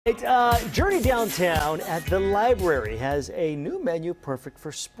Journey downtown at the library has a new menu perfect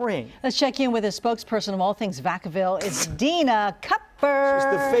for spring. Let's check in with a spokesperson of all things Vacaville. It's Dina Kupfer.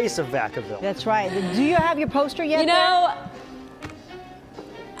 She's the face of Vacaville. That's right. Do you have your poster yet? You know,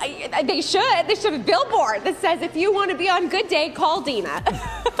 they should have a billboard that says, if you want to be on good day, call Dina.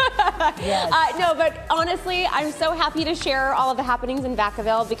 Yes. No, but honestly, I'm so happy to share all of the happenings in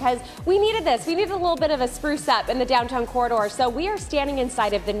Vacaville because we needed this. We needed a little bit of a spruce up in the downtown corridor. So we are standing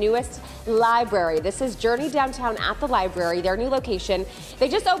inside of the newest library. This is Journey Downtown at the library, their new location. They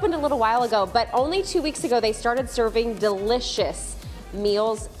just opened a little while ago, but only 2 weeks ago, they started serving delicious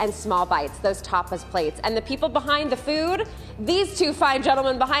meals and small bites, those tapas plates. And the people behind the food, these two fine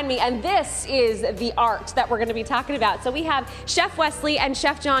gentlemen behind me, and this is the art that we're going to be talking about. So we have Chef Wesley and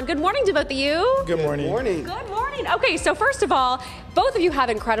Chef John. Good morning to both of you. Good morning. Good morning. Good morning. Okay, so first of all, both of you have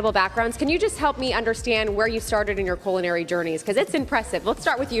incredible backgrounds. Can you just help me understand where you started in your culinary journeys? Because it's impressive. Let's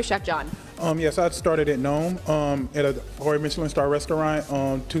start with you, Chef John. Yes, I started at Nome at a Roy Michelin star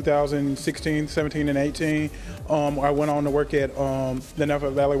restaurant 2016, 17, and 18. I went on to work at the Napa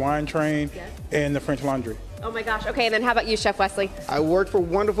Valley Wine Train and the French Laundry. Oh my gosh. Okay, and then how about you, Chef Wesley? I worked for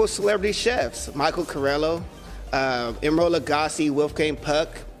wonderful celebrity chefs, Michael Corello, Emeril Lagasse, Wolfgang Puck,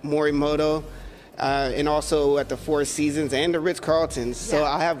 Morimoto, and also at the Four Seasons and the Ritz-Carltons. So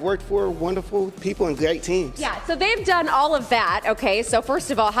I have worked for wonderful people and great teams. Yeah, so they've done all of that. Okay, so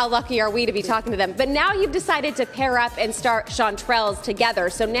first of all, how lucky are we to be talking to them? But now you've decided to pair up and start Chanterelles together.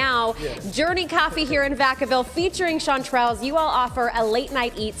 So now, Journey Coffee here in Vacaville featuring Chanterelles. You all offer a late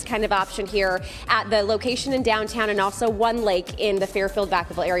night eats kind of option here at the location in downtown and also One Lake in the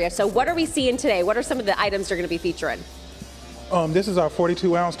Fairfield-Vacaville area. So what are we seeing today? What are some of the items you're going to be featuring? This is our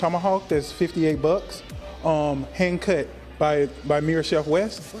 42-ounce tomahawk that's $58, hand cut by Mirror Chef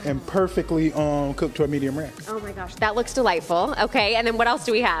West and perfectly cooked to a medium rare. Oh my gosh, that looks delightful. Okay, and then what else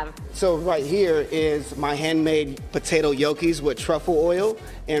do we have? So right here is my handmade potato gnocchis with truffle oil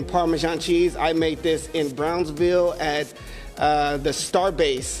and Parmesan cheese. I made this in Brownsville at the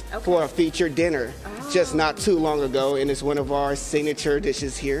Starbase for a featured dinner just not too long ago, and it's one of our signature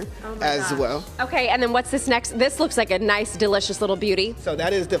dishes here as well. Okay, and then what's this next? This looks like a nice, delicious little beauty. So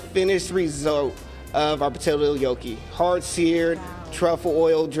that is the finished result of our potato gnocchi. Hard seared, truffle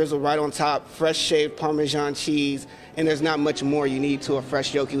oil drizzled right on top, fresh shaved Parmesan cheese, and there's not much more you need to a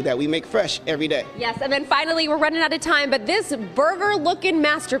fresh gnocchi that we make fresh every day. Yes, and then finally, we're running out of time, but this burger-looking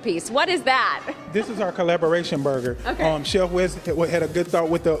masterpiece, what is that? This is our collaboration burger. Okay. Chef West had a good thought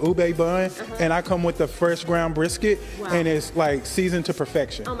with the ube bun, and I come with the fresh ground brisket, and it's like seasoned to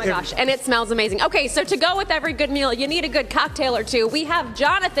perfection. Oh my gosh, and it smells amazing. Okay, so to go with every good meal, you need a good cocktail or two. We have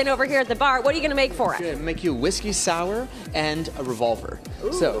Jonathan over here at the bar. What are you gonna make for us? I'm gonna make you a whiskey sour and a revolver.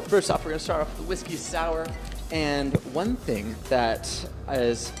 Ooh. So first off, we're gonna start off with the whiskey sour. And one thing that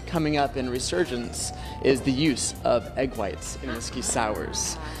is coming up in resurgence is the use of egg whites in whiskey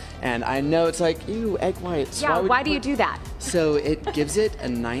sours. And I know it's like, ew, egg whites. Yeah, why do you do that? So it gives it a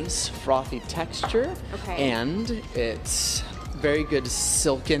nice frothy texture. And it's very good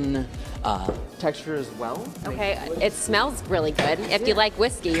silken texture as well. Okay, it smells really good. If you like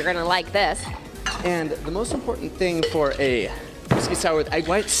whiskey, you're gonna like this. And the most important thing for a whiskey sour with egg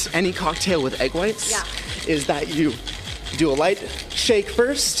whites, any cocktail with egg whites, is that you do a light shake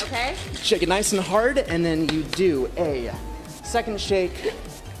first, shake it nice and hard, and then you do a second shake,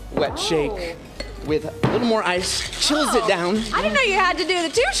 wet shake with a little more ice, chills it down. I didn't know you had to do the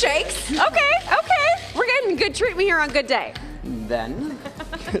 2 shakes. Okay. We're getting good treatment here on Good Day. Then,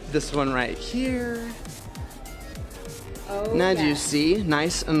 this one right here. Now do you see,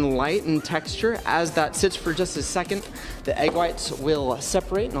 nice and light in texture. As that sits for just a second, the egg whites will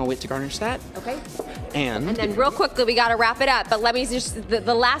separate, and I'll wait to garnish that. Okay. And then real quickly, we gotta wrap it up, but let me just,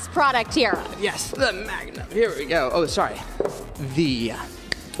 the last product here. Yes, the Magnum. Here we go. Oh, sorry. The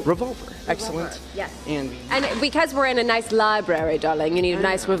revolver. Excellent. Yes. And because we're in a nice library, darling, you need a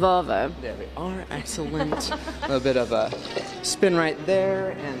nice revolver. There we are. Excellent. A little bit of a spin right there,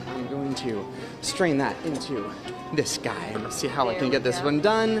 and I'm going to strain that into this guy and see how I can get this one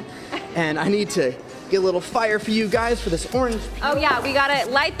done. And I need to get a little fire for you guys for this orange peel. Oh yeah, we gotta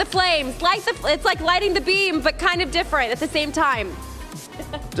light the flames. It's like lighting the beam, but kind of different at the same time.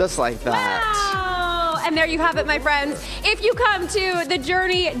 Just like that. Wow! And there you have it, my friends. If you come to the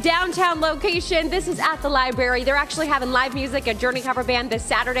Journey downtown location, this is at the library. They're actually having live music, a Journey cover band this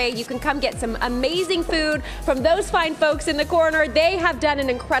Saturday. You can come get some amazing food from those fine folks in the corner. They have done an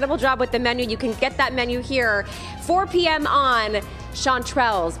incredible job with the menu. You can get that menu here, 4 p.m. on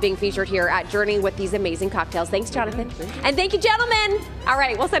chanterelles being featured here at Journey with these amazing cocktails. Thanks, Jonathan. And thank you, gentlemen. All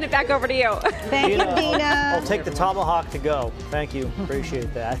right, we'll send it back over to you. Thank you, Dina. I'll take the tomahawk to go. Thank you.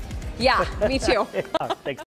 Appreciate that. Yeah, me too. Thanks.